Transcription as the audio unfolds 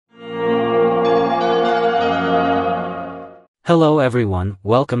Hello everyone,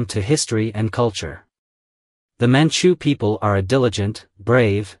 welcome to History and Culture. The Manchu people are a diligent,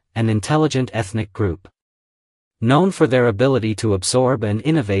 brave, and intelligent ethnic group, known for their ability to absorb and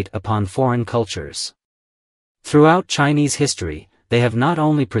innovate upon foreign cultures. Throughout Chinese history, they have not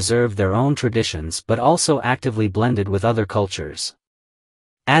only preserved their own traditions but also actively blended with other cultures,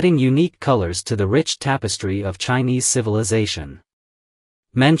 adding unique colors to the rich tapestry of Chinese civilization.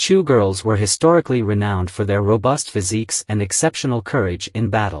 Manchu girls were historically renowned for their robust physiques and exceptional courage in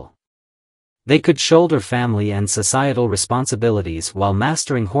battle. They could shoulder family and societal responsibilities while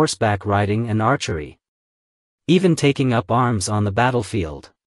mastering horseback riding and archery, even taking up arms on the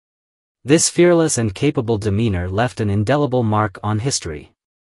battlefield. This fearless and capable demeanor left an indelible mark on history.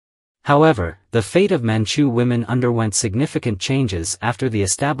 However, the fate of Manchu women underwent significant changes after the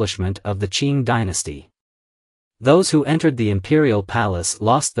establishment of the Qing dynasty. Those who entered the imperial palace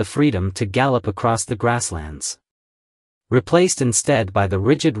lost the freedom to gallop across the grasslands, replaced instead by the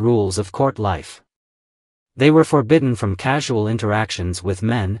rigid rules of court life. They were forbidden from casual interactions with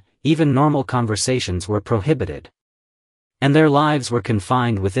men, even normal conversations were prohibited, and their lives were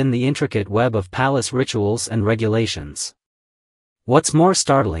confined within the intricate web of palace rituals and regulations. What's more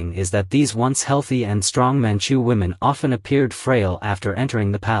startling is that these once healthy and strong Manchu women often appeared frail after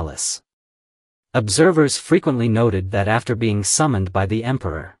entering the palace. Observers frequently noted that after being summoned by the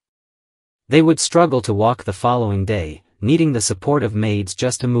emperor, they would struggle to walk the following day, needing the support of maids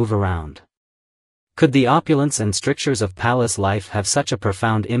just to move around. Could the opulence and strictures of palace life have such a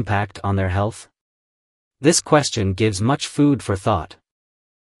profound impact on their health? This question gives much food for thought.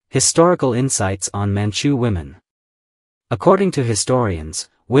 Historical insights on Manchu women. According to historians,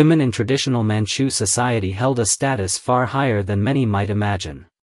 women in traditional Manchu society held a status far higher than many might imagine.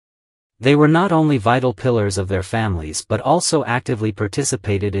 They were not only vital pillars of their families but also actively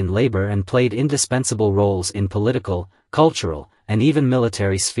participated in labor and played indispensable roles in political, cultural, and even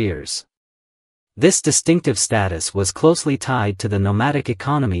military spheres. This distinctive status was closely tied to the nomadic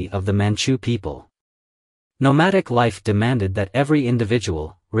economy of the Manchu people. Nomadic life demanded that every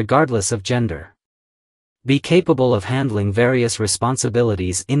individual, regardless of gender, be capable of handling various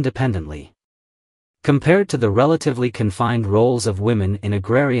responsibilities independently. Compared to the relatively confined roles of women in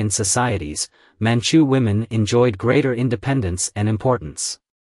agrarian societies, Manchu women enjoyed greater independence and importance,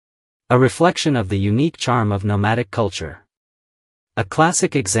 a reflection of the unique charm of nomadic culture. A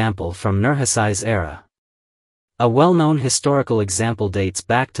classic example from Nurhasai's era. A well-known historical example dates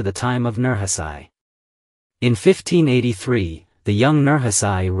back to the time of Nurhasai. In 1583, the young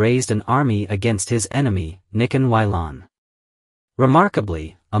Nurhasai raised an army against his enemy, Nikan Wailan.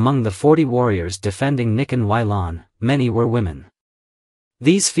 Remarkably, among the 40 warriors defending Nikan Wailan, many were women.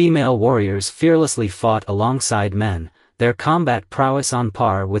 These female warriors fearlessly fought alongside men, their combat prowess on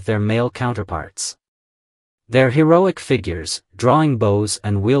par with their male counterparts. Their heroic figures, drawing bows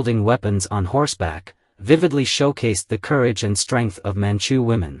and wielding weapons on horseback, vividly showcased the courage and strength of Manchu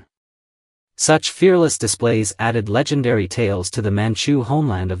women. Such fearless displays added legendary tales to the Manchu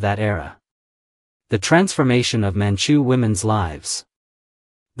homeland of that era. The transformation of Manchu women's lives.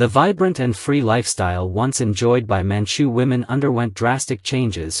 The vibrant and free lifestyle once enjoyed by Manchu women underwent drastic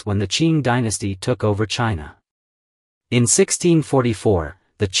changes when the Qing dynasty took over China. In 1644,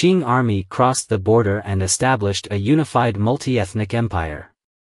 the Qing army crossed the border and established a unified multi-ethnic empire.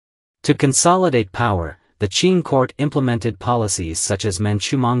 To consolidate power, the Qing court implemented policies such as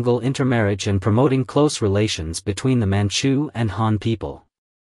Manchu-Mongol intermarriage and promoting close relations between the Manchu and Han people.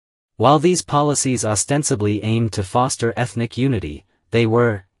 While these policies ostensibly aimed to foster ethnic unity, they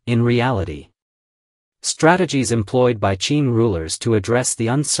were, in reality, strategies employed by Qing rulers to address the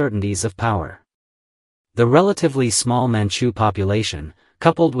uncertainties of power. The relatively small Manchu population,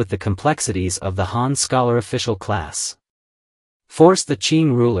 coupled with the complexities of the Han scholar official class, forced the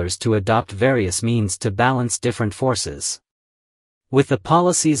Qing rulers to adopt various means to balance different forces, with the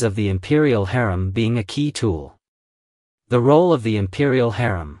policies of the Imperial Harem being a key tool. The role of the Imperial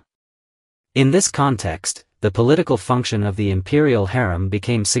Harem. In this context, the political function of the Imperial Harem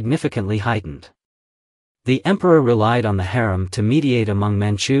became significantly heightened. The emperor relied on the harem to mediate among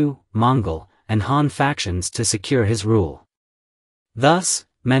Manchu, Mongol, and Han factions to secure his rule. Thus,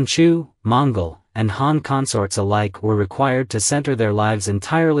 Manchu, Mongol, and Han consorts alike were required to center their lives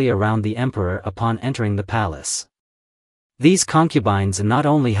entirely around the emperor upon entering the palace. These concubines not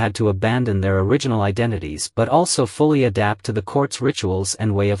only had to abandon their original identities but also fully adapt to the court's rituals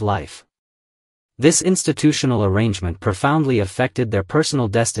and way of life. This institutional arrangement profoundly affected their personal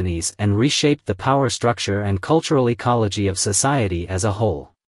destinies and reshaped the power structure and cultural ecology of society as a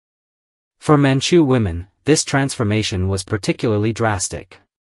whole. For Manchu women, this transformation was particularly drastic.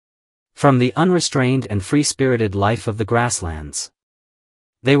 from the unrestrained and free-spirited life of the grasslands.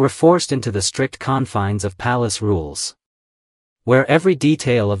 They were forced into the strict confines of palace rules, where every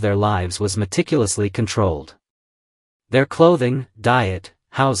detail of their lives was meticulously controlled. Their clothing, diet,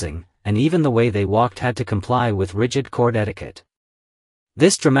 housing, and even the way they walked had to comply with rigid court etiquette.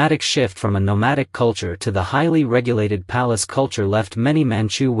 This dramatic shift from a nomadic culture to the highly regulated palace culture left many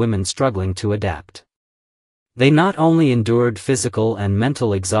Manchu women struggling to adapt. They not only endured physical and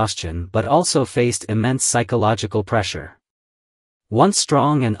mental exhaustion but also faced immense psychological pressure. Once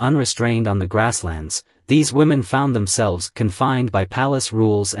strong and unrestrained on the grasslands, these women found themselves confined by palace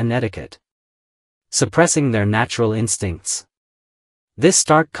rules and etiquette, suppressing their natural instincts. This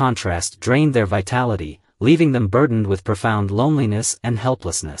stark contrast drained their vitality, leaving them burdened with profound loneliness and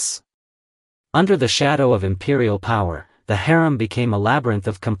helplessness. Under the shadow of imperial power, the harem became a labyrinth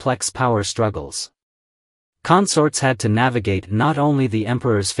of complex power struggles. Consorts had to navigate not only the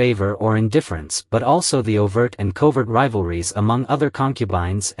emperor's favor or indifference but also the overt and covert rivalries among other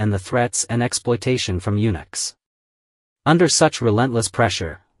concubines and the threats and exploitation from eunuchs. Under such relentless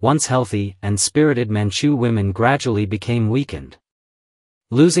pressure, once healthy and spirited Manchu women gradually became weakened,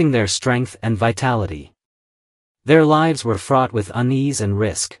 losing their strength and vitality. Their lives were fraught with unease and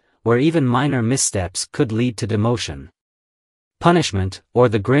risk, where even minor missteps could lead to demotion, punishment, or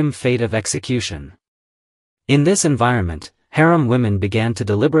the grim fate of execution. In this environment, harem women began to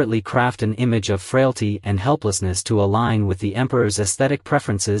deliberately craft an image of frailty and helplessness to align with the emperor's aesthetic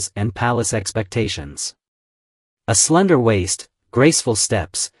preferences and palace expectations. A slender waist, graceful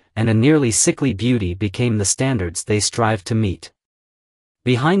steps, and a nearly sickly beauty became the standards they strived to meet.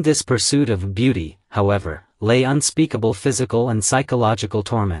 Behind this pursuit of beauty, however, lay unspeakable physical and psychological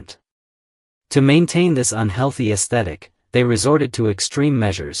torment. To maintain this unhealthy aesthetic, they resorted to extreme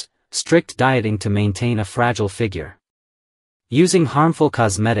measures, strict dieting to maintain a fragile figure, using harmful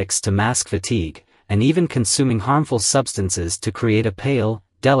cosmetics to mask fatigue, and even consuming harmful substances to create a pale,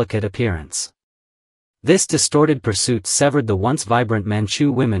 delicate appearance. This distorted pursuit severed the once vibrant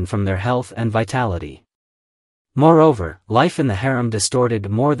Manchu women from their health and vitality. Moreover, life in the harem distorted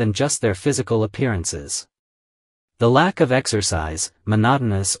more than just their physical appearances. The lack of exercise,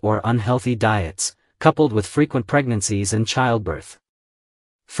 monotonous or unhealthy diets, coupled with frequent pregnancies and childbirth,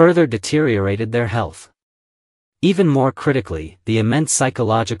 further deteriorated their health. Even more critically, the immense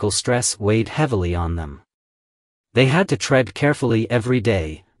psychological stress weighed heavily on them. They had to tread carefully every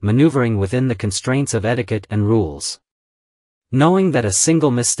day, maneuvering within the constraints of etiquette and rules, knowing that a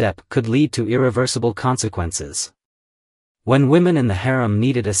single misstep could lead to irreversible consequences. When women in the harem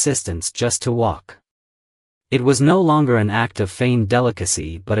needed assistance just to walk, it was no longer an act of feigned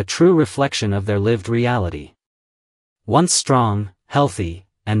delicacy but a true reflection of their lived reality. Once strong, healthy,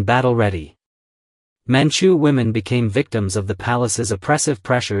 and battle-ready, Manchu women became victims of the palace's oppressive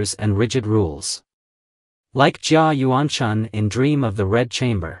pressures and rigid rules. Like Jia Yuanchun in Dream of the Red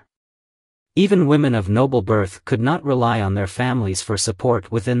Chamber, even women of noble birth could not rely on their families for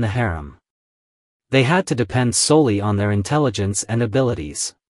support within the harem. They had to depend solely on their intelligence and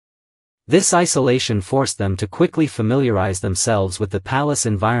abilities. This isolation forced them to quickly familiarize themselves with the palace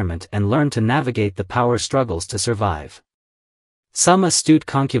environment and learn to navigate the power struggles to survive. Some astute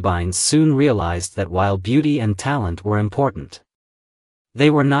concubines soon realized that while beauty and talent were important, they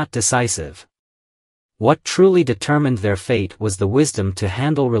were not decisive. What truly determined their fate was the wisdom to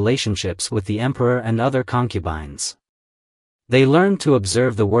handle relationships with the emperor and other concubines. They learned to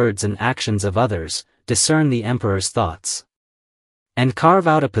observe the words and actions of others, discern the emperor's thoughts, and carve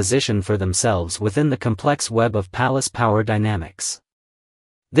out a position for themselves within the complex web of palace power dynamics.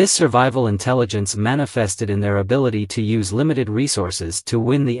 This survival intelligence manifested in their ability to use limited resources to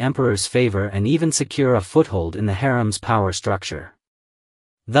win the emperor's favor and even secure a foothold in the harem's power structure.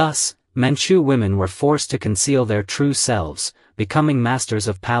 Thus, Manchu women were forced to conceal their true selves, becoming masters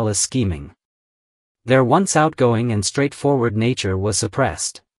of palace scheming. Their once outgoing and straightforward nature was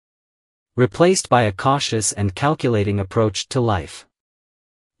suppressed, replaced by a cautious and calculating approach to life.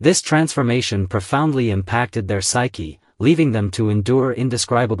 This transformation profoundly impacted their psyche, leaving them to endure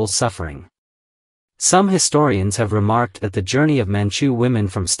indescribable suffering. Some historians have remarked that the journey of Manchu women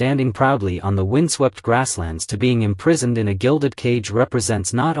from standing proudly on the windswept grasslands to being imprisoned in a gilded cage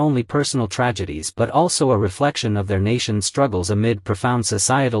represents not only personal tragedies but also a reflection of their nation's struggles amid profound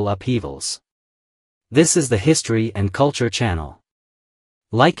societal upheavals. This is the History and Culture channel.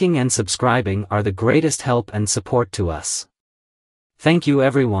 Liking and subscribing are the greatest help and support to us. Thank you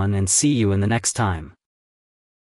everyone and see you in the next time.